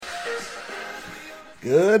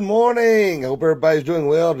Good morning. Hope everybody's doing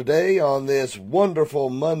well today on this wonderful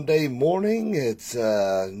Monday morning. It's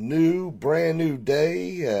a brand new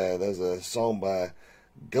day. There's a song by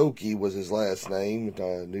Goki was his last name,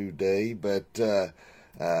 New Day. But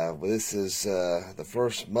this is the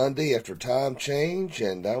first Monday after time change,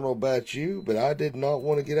 and I don't know about you, but I did not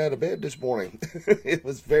want to get out of bed this morning. It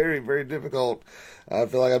was very, very difficult. I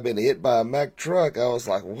feel like I've been hit by a Mack truck. I was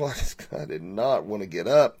like, what? I did not want to get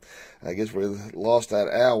up. I guess we lost that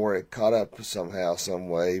hour. It caught up somehow, some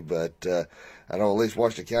way. But I know at least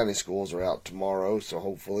Washington County schools are out tomorrow, so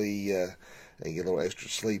hopefully they get a little extra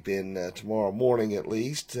sleep in tomorrow morning at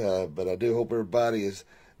least. But I do hope everybody is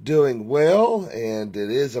doing well, and it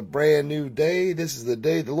is a brand new day. This is the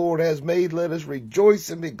day the Lord has made. Let us rejoice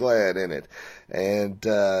and be glad in it. And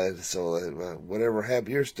so whatever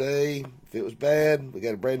happened yesterday, if it was bad, we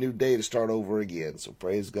got a brand new day to start over again. So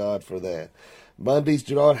praise God for that. Mondays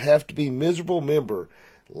do not have to be miserable. Remember,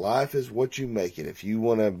 life is what you make it. If you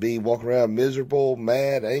want to be walking around miserable,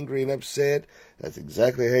 mad, angry, and upset, that's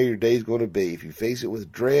exactly how your day is going to be. If you face it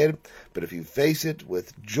with dread, but if you face it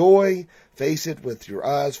with joy, face it with your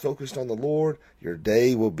eyes focused on the Lord, your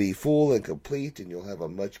day will be full and complete, and you'll have a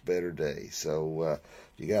much better day. So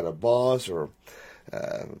if you got a boss or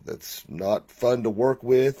that's not fun to work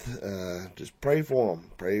with, just pray for them.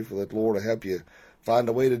 Pray for the Lord to help you find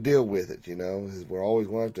a way to deal with it. You know, we're always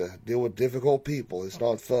going to have to deal with difficult people. It's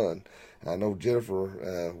not fun. I know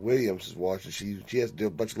Jennifer Williams is watching. She has to deal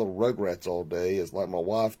with a bunch of little rugrats all day, as like my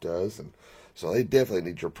wife does, and so they definitely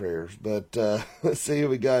need your prayers. But let's see who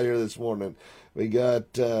we got here this morning. We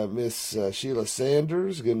got Miss Sheila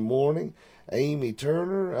Sanders. Good morning. Amy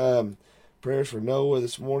Turner. Prayers for Noah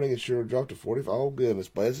this morning. It sure dropped to 45. Oh, goodness,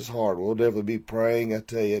 but this is hard. We'll definitely be praying. I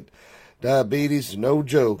tell you, diabetes is no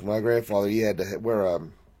joke. My grandfather, he had to wear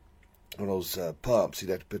one of those pumps. He'd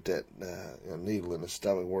have to put that needle in his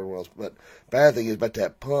stomach. But bad thing is about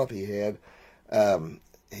that pump he had.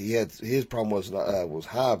 His problem was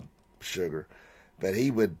high sugar, but he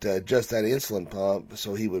would adjust that insulin pump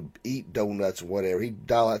so he would eat donuts or whatever. He'd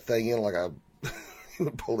dial that thing in like a he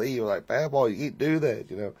would believe like, Papa, you can't do that,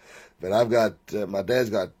 you know. But I've got my dad's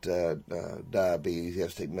got diabetes. He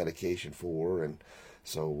has to take medication for, and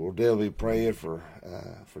so we'll definitely be praying for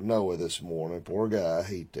Noah this morning. Poor guy, I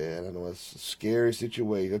hate that. I know it's a scary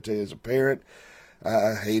situation. I tell you, as a parent,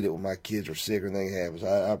 I hate it when my kids are sick or anything happens.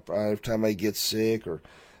 Every time they get sick, or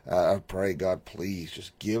I pray, God, please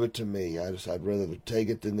just give it to me. I'd rather take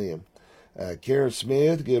it than them. Karen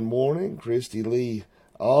Smith, good morning. Christy Lee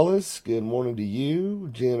Hollis, good morning to you.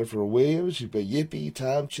 Jennifer Williams, she put yippee,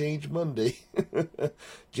 time change Monday.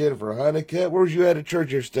 Jennifer Honeycutt, where was you at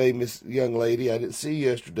church yesterday, Miss Young Lady? I didn't see you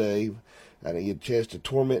yesterday. I didn't get a chance to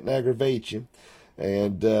torment and aggravate you.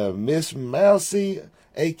 And Miss Mousy,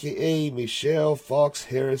 a.k.a. Michelle Fox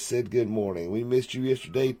Harris, said good morning. We missed you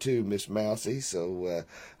yesterday too, Miss Mousy, so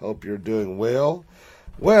hope you're doing well.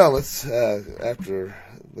 Well, let's go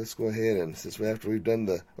ahead and after we've done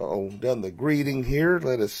the greeting here,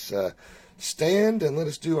 let us stand and let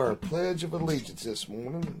us do our Pledge of Allegiance this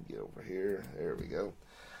morning. Get over here. There we go.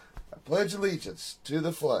 I pledge allegiance to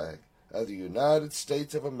the flag of the United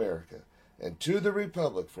States of America and to the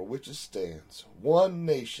republic for which it stands, one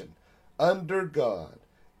nation, under God,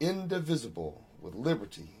 indivisible, with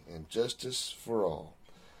liberty and justice for all.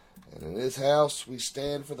 And in this house, we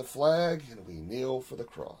stand for the flag and we kneel for the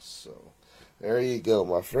cross. So there you go,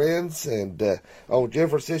 my friends. And,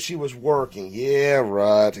 Jennifer says she was working. Yeah,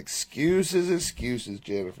 right. Excuses,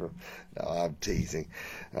 Jennifer. No, I'm teasing.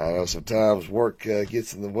 I know sometimes work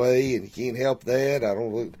gets in the way and you can't help that.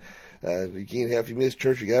 You can't help if you miss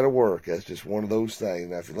church, you got to work. That's just one of those things.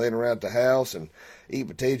 Now, if you're laying around at the house and eating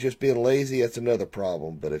potatoes just being lazy, that's another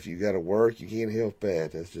problem. But if you got to work, you can't help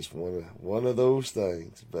that. That's just one of those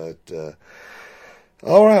things. But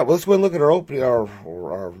all right, well, let's go ahead and look at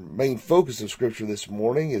our main focus of Scripture this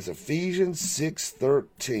morning is Ephesians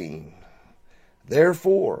 6:13.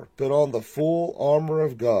 Therefore, put on the full armor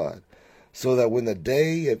of God, so that when the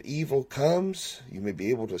day of evil comes, you may be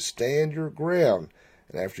able to stand your ground.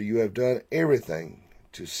 And after you have done everything,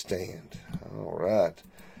 to stand. All right.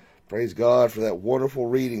 Praise God for that wonderful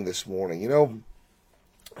reading this morning. You know,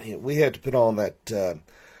 we have to put on that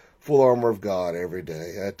full armor of God every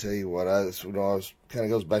day. I tell you what, kind of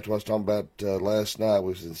goes back to what I was talking about last night. We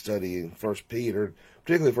was in studying 1 Peter,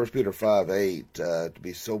 particularly 1 Peter 5:8, to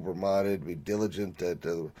be sober-minded, to be diligent, that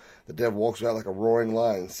the devil walks out like a roaring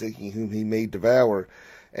lion, seeking whom he may devour.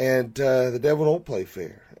 And the devil don't play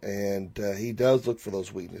fair. And he does look for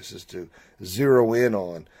those weaknesses to zero in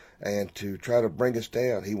on and to try to bring us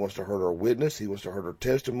down. He wants to hurt our witness. He wants to hurt our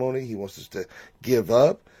testimony. He wants us to give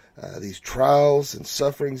up. these trials and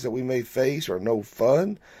sufferings that we may face are no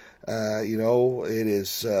fun. It is,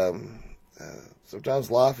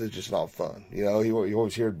 sometimes life is just not fun. You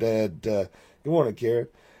always hear Dad, good morning, Karen.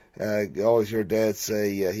 You always hear Dad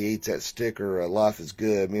say he eats that sticker, life is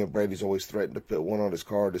good. Me and Brady's always threatened to put one on his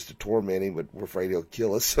car just to torment him, but we're afraid he'll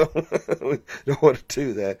kill us, so we don't want to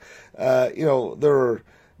do that.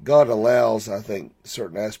 God allows, I think,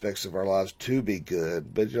 certain aspects of our lives to be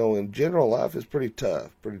good, but, in general, life is pretty tough,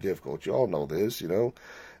 pretty difficult. You all know this, each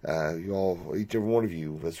every one of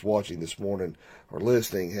you that's watching this morning or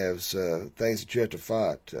listening has things that you have to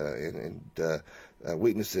fight and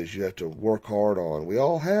weaknesses you have to work hard on. We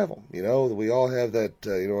all have them, we all have that,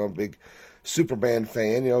 I'm a big Superman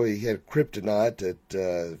fan. He had kryptonite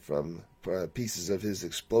that from pieces of his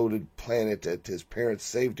exploded planet that his parents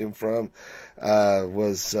saved him from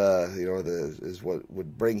is what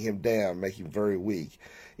would bring him down, make him very weak.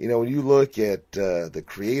 When you look at the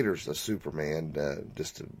creators of Superman,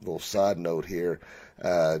 just a little side note here,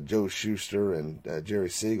 Joe Shuster and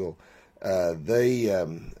Jerry Siegel, they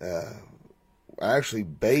actually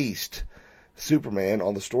based Superman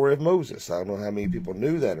on the story of Moses. I don't know how many people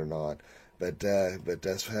knew that or not, but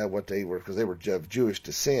that's what they were, because they were of Jewish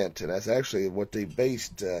descent, and that's actually what they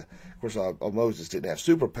based. Of course, Moses didn't have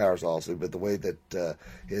superpowers, also, but the way that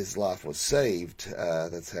his life was saved,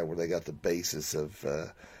 that's where they got the basis of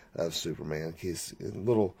Superman. His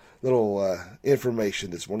little information,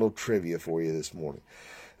 this one little trivia for you this morning.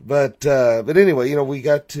 But anyway, we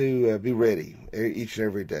got to be ready each and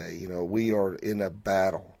every day. We are in a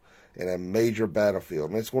battle, in a major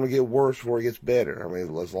battlefield. It's going to get worse before it gets better.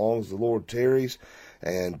 As long as the Lord tarries,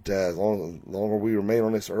 and as longer we remain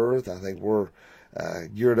on this earth, I think we're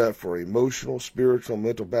geared up for emotional, spiritual,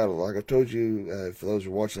 mental battle. Like I told you, for those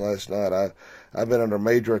who were watching last night, I've been under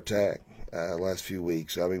major attack last few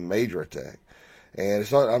weeks. Major attack.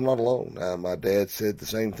 And I'm not alone. My dad said the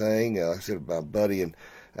same thing. Like I said, my buddy in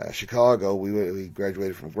Chicago, we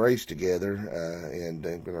graduated from Grace together and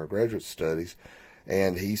in our graduate studies,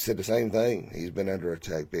 and he said the same thing. He's been under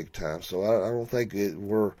attack big time. So I don't think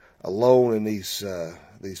we're alone in these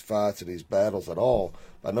fights and these battles at all,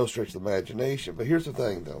 by no stretch of the imagination. But here's the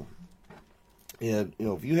thing, though. And,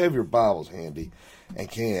 if you have your Bibles handy and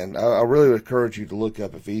can, I really would encourage you to look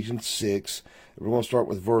up Ephesians 6. We're going to start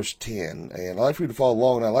with verse 10. And I'd like for you to follow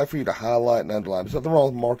along, and I'd like for you to highlight and underline. There's nothing wrong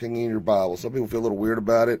with marking in your Bible. Some people feel a little weird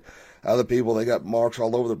about it. Other people, they got marks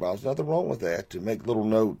all over their Bibles. Nothing wrong with that, to make little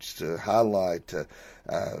notes, to highlight, to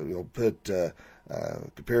put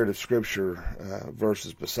comparative scripture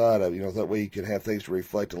verses beside it. That way you can have things to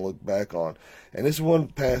reflect and look back on. And this is one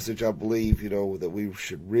passage I believe, that we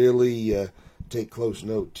should really take close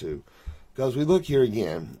note to. Because we look here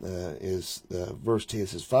again, verse 10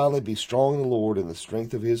 says, "Finally be strong in the Lord and the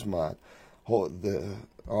strength of his might." He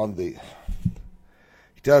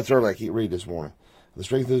tells us earlier, I can't read this morning. "The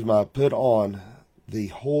strength of his might, put on the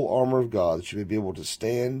whole armor of God, that you may be able to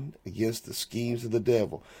stand against the schemes of the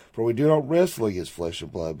devil. For we do not wrestle against flesh and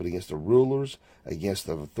blood, but against the rulers, against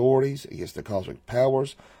the authorities, against the cosmic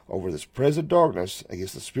powers, over this present darkness,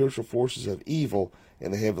 against the spiritual forces of evil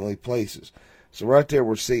in the heavenly places." So right there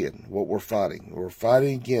we're seeing what we're fighting. We're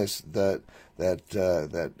fighting against that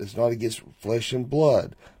is not against flesh and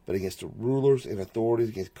blood, but against the rulers and authorities,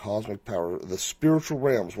 against cosmic power. The spiritual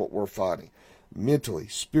realm is what we're fighting. Mentally,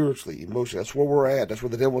 spiritually, emotionally. That's where we're at. That's where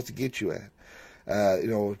the devil wants to get you at.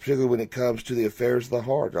 Particularly when it comes to the affairs of the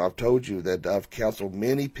heart. I've told you that I've counseled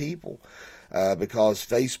many people because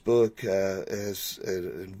Facebook has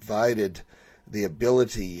invited the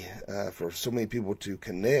ability for so many people to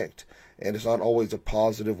connect, and it's not always a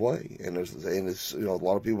positive way. And it's a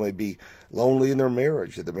lot of people may be lonely in their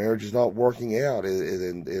marriage, that the marriage is not working out,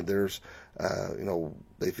 and there's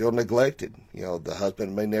they feel neglected. The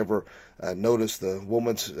husband may never notice the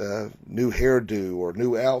woman's new hairdo or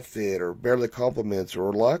new outfit, or barely compliments,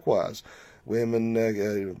 or likewise, women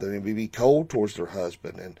they may be cold towards their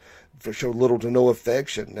husband and show little to no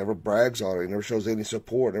affection, never brags on it, never shows any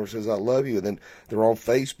support, never says "I love you," and then they're on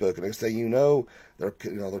Facebook, and next thing you know, they're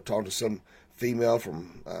talking to some female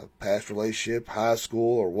from past relationship, high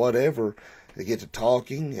school, or whatever. They get to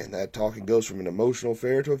talking, and that talking goes from an emotional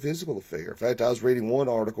affair to a physical affair. In fact, I was reading one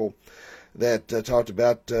article that talked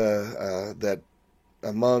about that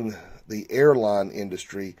among the airline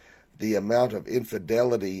industry, the amount of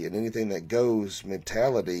infidelity and anything that goes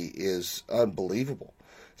mentality is unbelievable.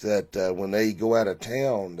 So that when they go out of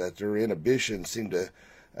town, that their inhibitions seem to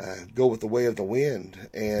go with the way of the wind.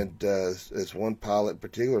 And as one pilot in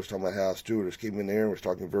particular was talking about how a stewardess came in there and was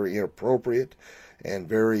talking very inappropriate, and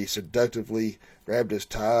very seductively grabbed his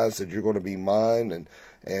tie and said, "You're going to be mine."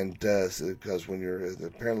 And because when you're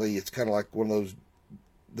apparently it's kind of like one of those.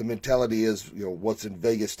 The mentality is, what's in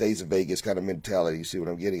Vegas stays in Vegas kind of mentality. You see what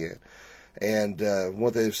I'm getting at? And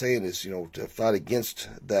what they're saying is, to fight against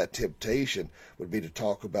that temptation would be to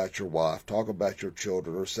talk about your wife, talk about your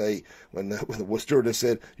children, or say, when the stewardess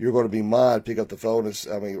said, "You're going to be mine," pick up the phone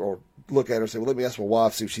or look at her and say, "Well, let me ask my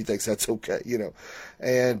wife, see if she thinks that's okay,"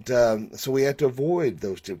 And so we have to avoid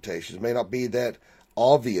those temptations. It may not be that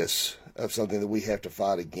obvious of something that we have to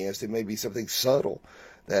fight against. It may be something subtle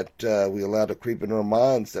that we allow to creep into our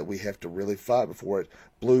minds that we have to really fight before it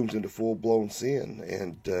blooms into full-blown sin,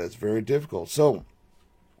 and it's very difficult. So,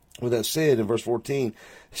 with that said, in verse 14,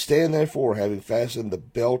 "Stand therefore, having fastened the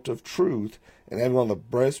belt of truth, and having on the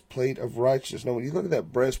breastplate of righteousness." Now, when you look at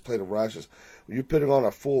that breastplate of righteousness, when you're putting on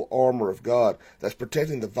a full armor of God, that's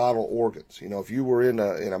protecting the vital organs. If you were in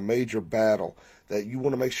a major battle, that you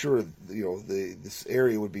want to make sure, this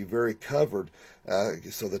area would be very covered,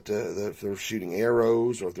 so that if they're shooting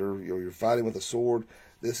arrows or if you're fighting with a sword,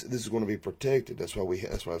 this is going to be protected. That's why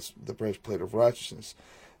it's the breastplate of righteousness.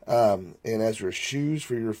 And as your shoes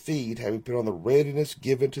for your feet, having put on the readiness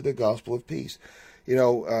given to the gospel of peace.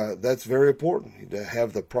 That's very important to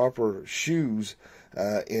have the proper shoes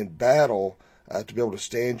in battle to be able to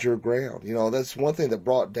stand your ground. That's one thing that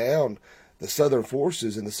brought down the Southern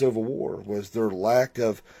forces in the Civil War was their lack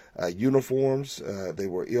of uniforms. They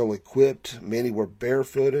were ill-equipped. Many were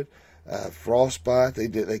barefooted. Frostbite.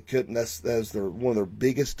 They couldn't. That's one of their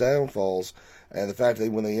biggest downfalls. And the fact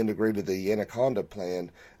that when they integrated the Anaconda Plan,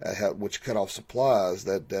 which cut off supplies,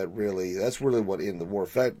 that's really what ended the war. In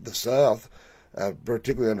fact, the South,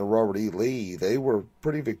 particularly under Robert E. Lee, they were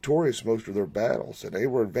pretty victorious most of their battles, and they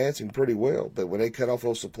were advancing pretty well. But when they cut off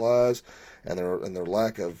those supplies and their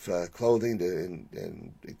lack of clothing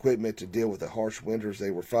and equipment to deal with the harsh winters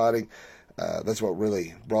they were fighting, that's what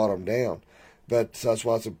really brought them down. But that's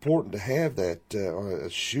why it's important to have that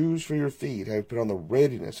shoes for your feet, have put on the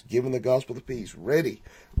readiness, given the gospel of peace, ready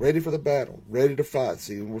for the battle, ready to fight.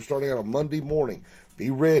 See, we're starting out on Monday morning. Be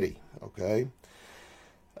ready, okay?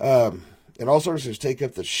 And also it says, take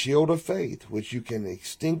up the shield of faith, which you can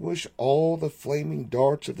extinguish all the flaming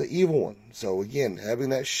darts of the evil one. So again, having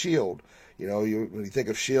that shield, when you think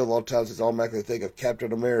of shield, a lot of times it's automatically think of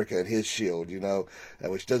Captain America and his shield,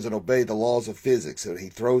 which doesn't obey the laws of physics. And he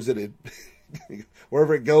throws it,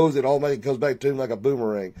 wherever it goes, it automatically comes back to him like a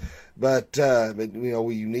boomerang. But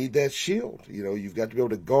you need that shield. You've got to be able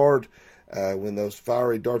to guard when those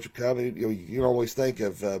fiery darts are coming. You can always think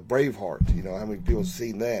of Braveheart. How many people have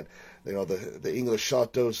seen that? The English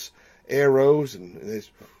shot those arrows, and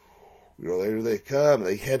there they come.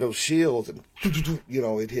 They had those shields, and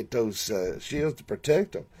it hit those shields to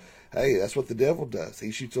protect them. Hey, that's what the devil does. He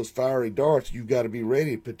shoots those fiery darts. You got to be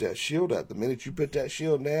ready to put that shield up. The minute you put that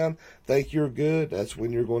shield down, think you're good, that's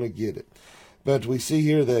when you're going to get it. But we see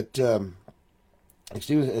here that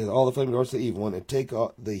extinguish all the flaming darts of the evil one, and take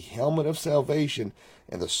the helmet of salvation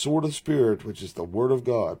and the sword of the Spirit, which is the word of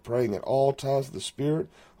God, praying at all times in the Spirit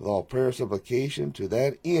with all prayer and supplication. To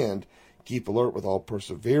that end, keep alert with all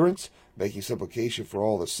perseverance, making supplication for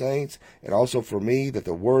all the saints, and also for me, that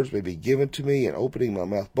the words may be given to me, and opening my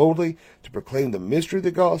mouth boldly to proclaim the mystery of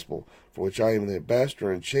the gospel, for which I am the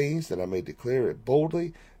ambassador in chains, that I may declare it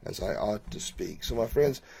boldly as I ought to speak. So, my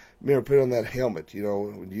friends, remember, put on that helmet.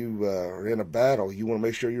 When you are in a battle, you want to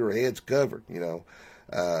make sure your head's covered.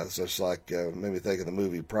 So it's like made me think of the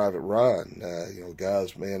movie Private Ryan.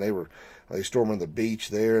 Guys, man, they storming the beach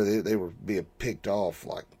there. They were being picked off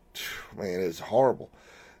like, man, it was horrible.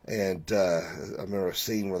 And I remember a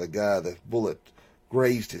scene where the bullet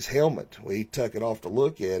grazed his helmet. Well, he took it off to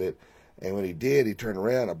look at it, and when he did, he turned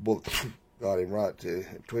around, a bullet got him right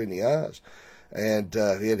between the eyes. And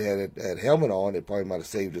if he had that helmet on, it probably might have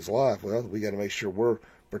saved his life. Well, we got to make sure we're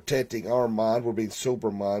protecting our mind. We're being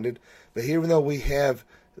sober-minded. But even though we have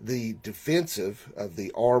the defensive of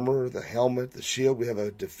the armor, the helmet, the shield, we have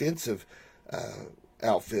a defensive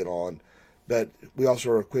outfit on, but we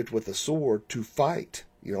also are equipped with a sword to fight.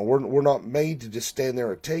 We're not made to just stand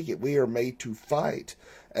there and take it. We are made to fight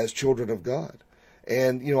as children of God.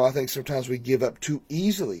 And, I think sometimes we give up too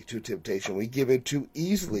easily to temptation. We give in too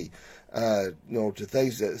easily, to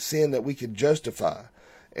things sin that we can justify.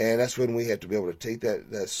 And that's when we have to be able to take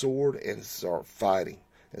that sword and start fighting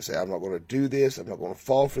and say, I'm not going to do this. I'm not going to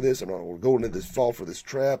fall for this. I'm not going to go into this, fall for this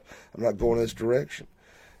trap. I'm not going in this direction.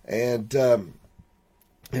 And,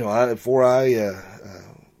 before I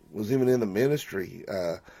was even in the ministry,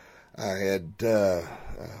 I had,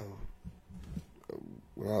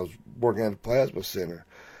 when I was working at a plasma center,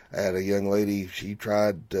 I had a young lady, she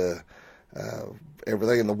tried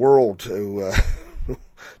everything in the world to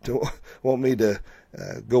to want me to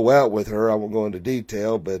go out with her. I won't go into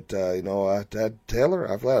detail, but I tell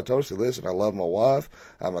her, I flat out told her, listen, I love my wife.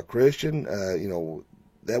 I'm a Christian.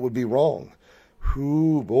 That would be wrong.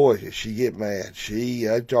 Whoo, boy, did she get mad.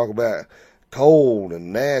 I talk about cold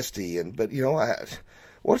and nasty, but I don't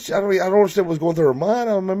understand what's going through her mind.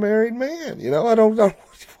 I'm a married man. I don't know.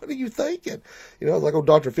 What are you thinking? Like old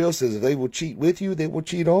Dr. Phil says, if they will cheat with you, they will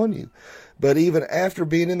cheat on you. But even after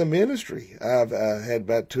being in the ministry, I've had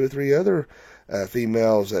about 2 or 3 other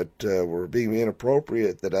females that were being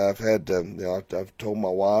inappropriate that I've had I've told my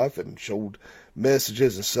wife and showed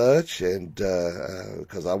messages and such, and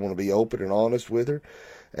because I want to be open and honest with her.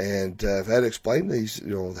 And I've had to explain these,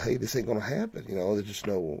 hey, this ain't going to happen. They just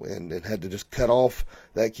know, and had to just cut off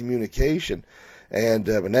that communication. And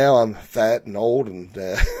but now I'm fat and old, and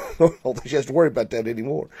I don't think she has to worry about that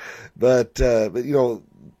anymore. But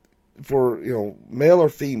for male or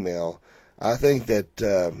female, I think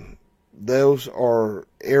that those are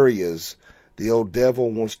areas the old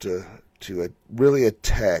devil wants to really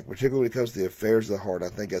attack, particularly when it comes to the affairs of the heart. I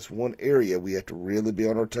think that's one area we have to really be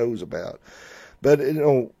on our toes about. But,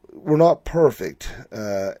 we're not perfect.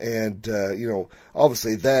 And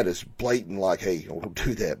obviously that is blatant, like, hey, don't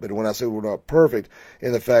do that. But when I say we're not perfect,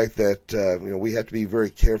 in the fact that, we have to be very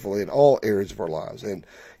careful in all areas of our lives. And,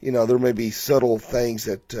 there may be subtle things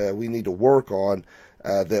that we need to work on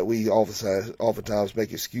that we oftentimes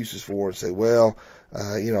make excuses for and say, well,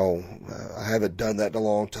 I haven't done that in a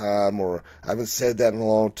long time, or I haven't said that in a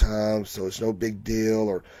long time, so it's no big deal,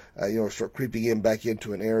 or, start creeping back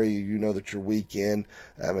into an area that you're weak in.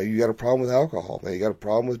 Maybe you got a problem with alcohol. Maybe you got a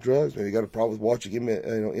problem with drugs. Maybe you got a problem with watching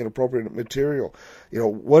inappropriate material.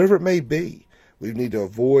 Whatever it may be. We need to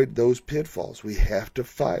avoid those pitfalls. We have to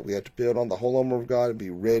fight. We have to build on the whole armor of God and be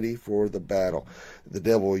ready for the battle. The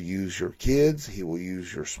devil will use your kids. He will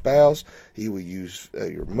use your spouse. He will use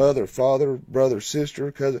your mother, father, brother,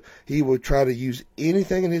 sister, cousin. He will try to use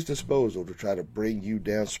anything at his disposal to try to bring you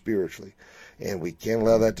down spiritually. And we can't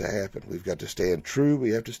allow that to happen. We've got to stand true. We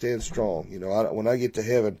have to stand strong. When I get to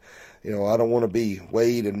heaven, I don't want to be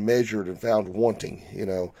weighed and measured and found wanting.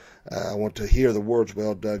 I want to hear the words,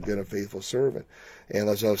 well done, good and faithful servant. And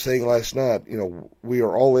as I was saying last night, we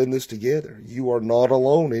are all in this together. You are not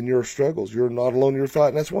alone in your struggles. You're not alone in your fight.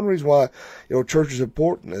 And that's one reason why, church is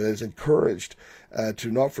important and is encouraged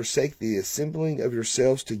to not forsake the assembling of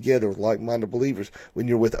yourselves together with like-minded believers. When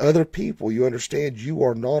you're with other people, you understand you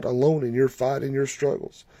are not alone in your fight and your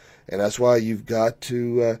struggles. And that's why you've got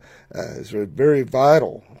to, it's a very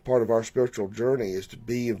vital part of our spiritual journey is to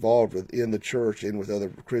be involved within the church and with other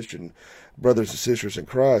Christian brothers and sisters in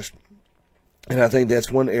Christ. And I think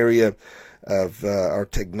that's one area of our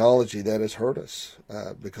technology that has hurt us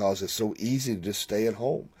because it's so easy to just stay at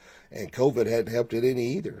home. And COVID hadn't helped it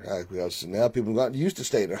any either. Because now people have gotten used to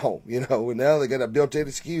staying at home, and now they got a built-in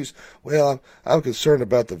excuse. Well, I'm concerned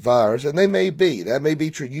about the virus, and they may be. That may be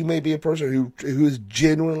true. You may be a person who is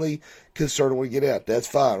genuinely concerned when you get out. That's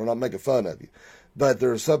fine. We're not making fun of you. But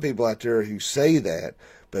there are some people out there who say that,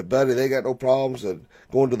 but buddy, they got no problems of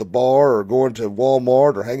going to the bar or going to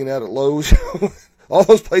Walmart or hanging out at Lowe's. All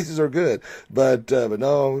those places are good, but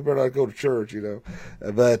no, we better not go to church,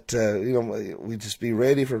 But we just be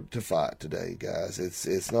ready to fight today, guys.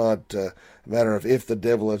 It's not a matter of if the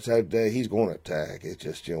devil attacks today; he's going to attack. It's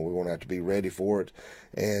just we're going to have to be ready for it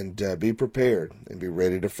and be prepared and be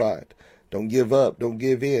ready to fight. Don't give up. Don't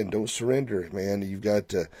give in. Don't surrender, man. You've got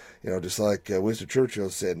to, just like Winston Churchill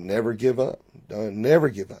said, never give up. Never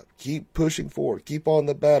give up. Keep pushing forward. Keep on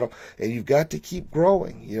the battle. And you've got to keep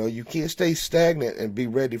growing. You can't stay stagnant and be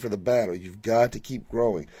ready for the battle. You've got to keep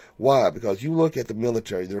growing. Why? Because you look at the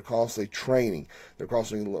military. They're constantly training. They're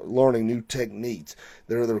constantly learning new techniques.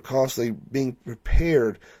 They're constantly being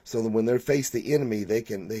prepared so that when they face the enemy,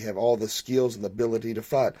 they have all the skills and the ability to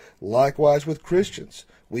fight. Likewise with Christians.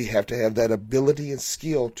 We have to have that ability and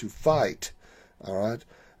skill to fight, all right,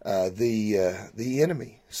 the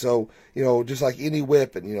enemy. So, just like any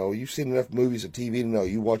weapon, you've seen enough movies and TV to know.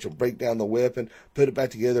 You watch them break down the weapon, put it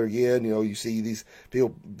back together again. You see these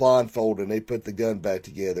people blindfolded and they put the gun back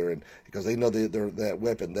together, and because they know they're that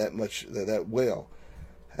weapon that well.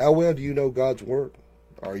 How well do you know God's Word?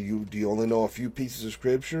 Do you only know a few pieces of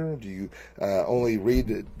Scripture? Do you only read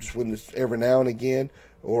it just every now and again,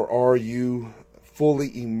 or are you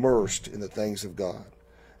fully immersed in the things of God?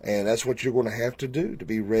 And that's what you're going to have to do to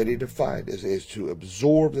be ready to fight, is to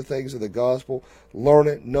absorb the things of the gospel, learn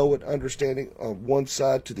it, know it, understanding on one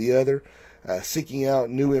side to the other, seeking out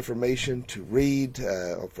new information to read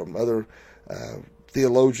from other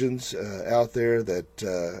theologians out there that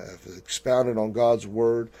have expounded on God's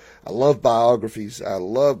Word. I love biographies. I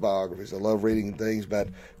love reading things about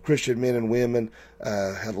Christian men and women,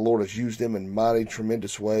 how the Lord has used them in mighty,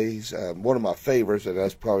 tremendous ways. One of my favorites, and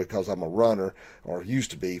that's probably because I'm a runner, or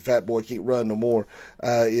used to be, fat boy can't run no more,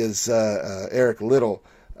 is Eric Liddell.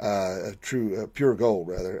 Pure Gold,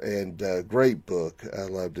 rather, and great book. I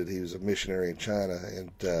loved it. He was a missionary in China,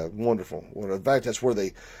 and wonderful. Well, in fact, that's where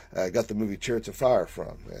they got the movie Chariots of Fire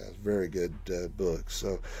from. Very good book.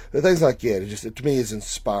 So things like that, to me, is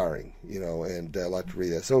inspiring, and I like to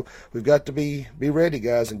read that. So we've got to be ready,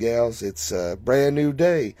 guys and gals. It's a brand new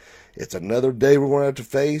day. It's another day we're going to have to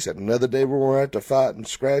face, another day we're going to have to fight and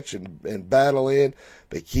scratch and battle in,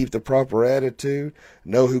 but keep the proper attitude.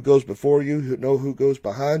 Know who goes before you, know who goes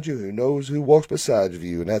behind you, who knows who walks beside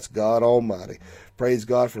you, and that's God Almighty. Praise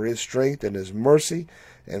God for His strength and His mercy.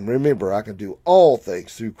 And remember, I can do all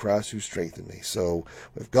things through Christ who strengthened me. So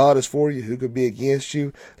if God is for you, who could be against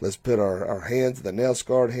you? Let's put our hands in the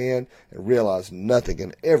nail-scarred hand and realize nothing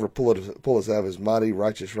can ever pull us out of His mighty,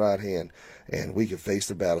 righteous right hand. And we can face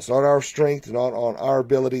the battle. It's not our strength, not on our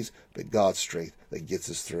abilities, but God's strength that gets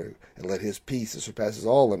us through. And let His peace that surpasses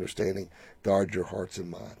all understanding guard your hearts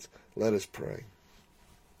and minds. Let us pray.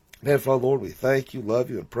 Heavenly Father, Lord, we thank you, love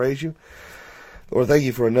you, and praise you. Lord, thank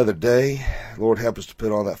you for another day. Lord, help us to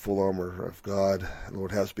put on that full armor of God.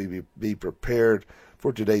 Lord, help us be prepared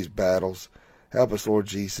for today's battles. Help us, Lord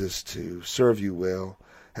Jesus, to serve you well.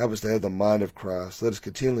 Help us to have the mind of Christ. Let us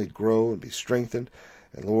continually grow and be strengthened.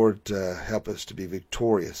 And Lord, help us to be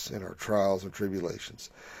victorious in our trials and tribulations.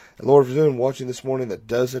 And Lord, if there's anyone watching this morning that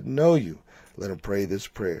doesn't know you, let them pray this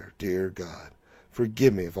prayer. Dear God,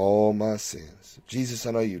 forgive me of all my sins. Jesus,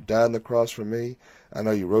 I know you died on the cross for me. I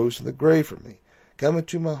know you rose from the grave for me. Come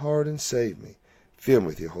into my heart and save me. Fill me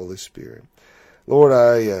with your Holy Spirit. Lord,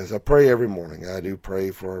 as I pray every morning, I do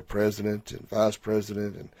pray for our president and vice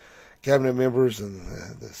president and cabinet members and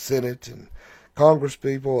the Senate and Congress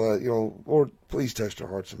people. Lord, please touch their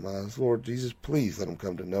hearts and minds. Lord Jesus, please let them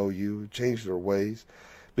come to know you, change their ways.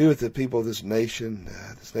 Be with the people of this nation.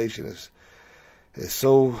 This nation has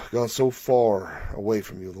gone so far away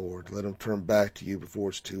from you, Lord. Let them turn back to you before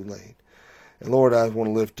it's too late. And Lord, I want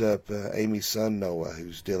to lift up Amy's son, Noah,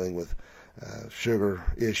 who's dealing with sugar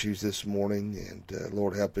issues this morning. And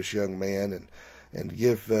Lord, help this young man and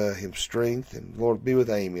give him strength. And Lord, be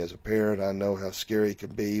with Amy as a parent. I know how scary it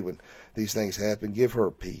can be when these things happen. Give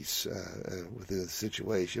her peace within the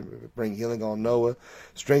situation. Bring healing on Noah.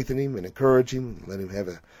 Strengthen him and encourage him. Let him have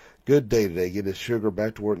a good day today. Get his sugar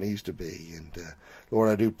back to where it needs to be. And Lord,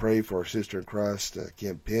 I do pray for our sister in Christ,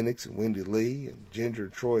 Kim Penix and Wendy Lee and Ginger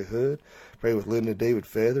and Troy Hood. Pray with Linda David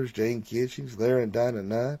Feathers, Jane Kitchings, Larry and Dinah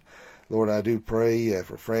Knight. Lord, I do pray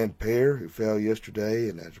for Fran Pear, who fell yesterday,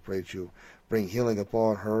 and I just pray that you'll bring healing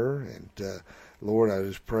upon her. And Lord, I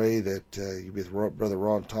just pray that you be with Brother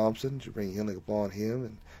Ron Thompson, you bring healing upon him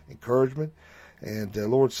and encouragement. And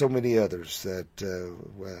Lord, so many others that I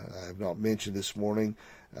have not mentioned this morning.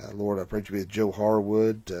 Lord, I pray you be with Joe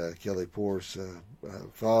Harwood, Kelly Poor's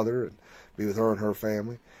father, and be with her and her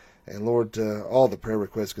family. And Lord, all the prayer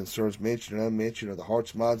requests, concerns mentioned and unmentioned are the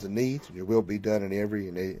hearts, minds, and needs, and your will be done in every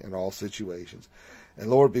and all situations.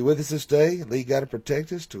 And Lord, be with us this day, lead, guide, and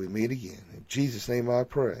protect us till we meet again. In Jesus' name I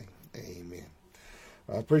pray. Amen.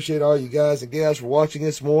 I appreciate all you guys and gals for watching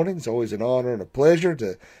this morning. It's always an honor and a pleasure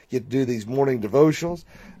to get to do these morning devotionals.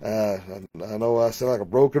 I know I sound like a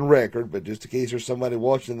broken record, but just in case there's somebody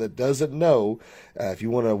watching that doesn't know, if you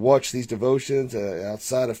want to watch these devotions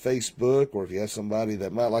outside of Facebook, or if you have somebody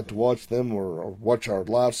that might like to watch them or watch our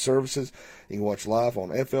live services, you can watch live on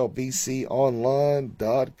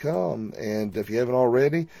flbconline.com. And if you haven't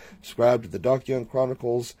already, subscribe to the Doc Young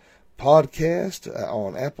Chronicles podcast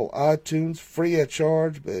on Apple iTunes, free of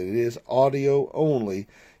charge, but it is audio only.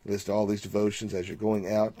 Listen to all these devotions as you're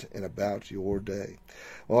going out and about your day.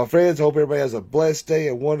 Well, my friends, I hope everybody has a blessed day,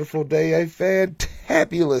 a wonderful day, a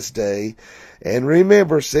fantabulous day. And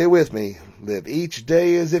remember, say with me, live each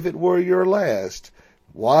day as if it were your last.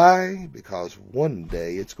 Why? Because one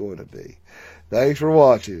day it's going to be. Thanks for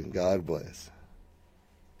watching. God bless.